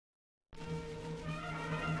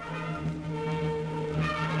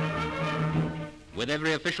with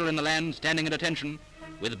every official in the land standing at attention,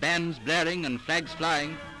 with bands blaring and flags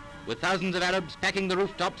flying, with thousands of Arabs packing the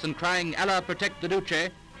rooftops and crying, "Allah protect the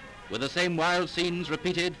Duce," with the same wild scenes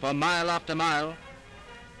repeated for mile after mile,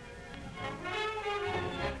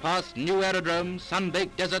 past new aerodromes,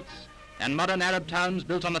 sun-baked deserts, and modern Arab towns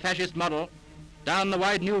built on the fascist model, down the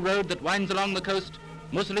wide new road that winds along the coast,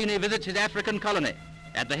 Mussolini visits his African colony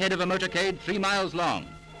at the head of a motorcade 3 miles long.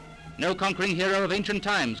 No conquering hero of ancient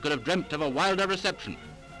times could have dreamt of a wilder reception.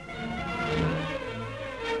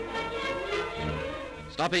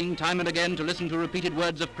 Stopping time and again to listen to repeated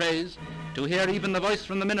words of praise, to hear even the voice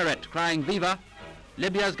from the minaret crying "Viva!"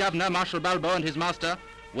 Libya's governor, Marshal Balbo, and his master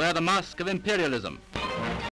wear the mask of imperialism.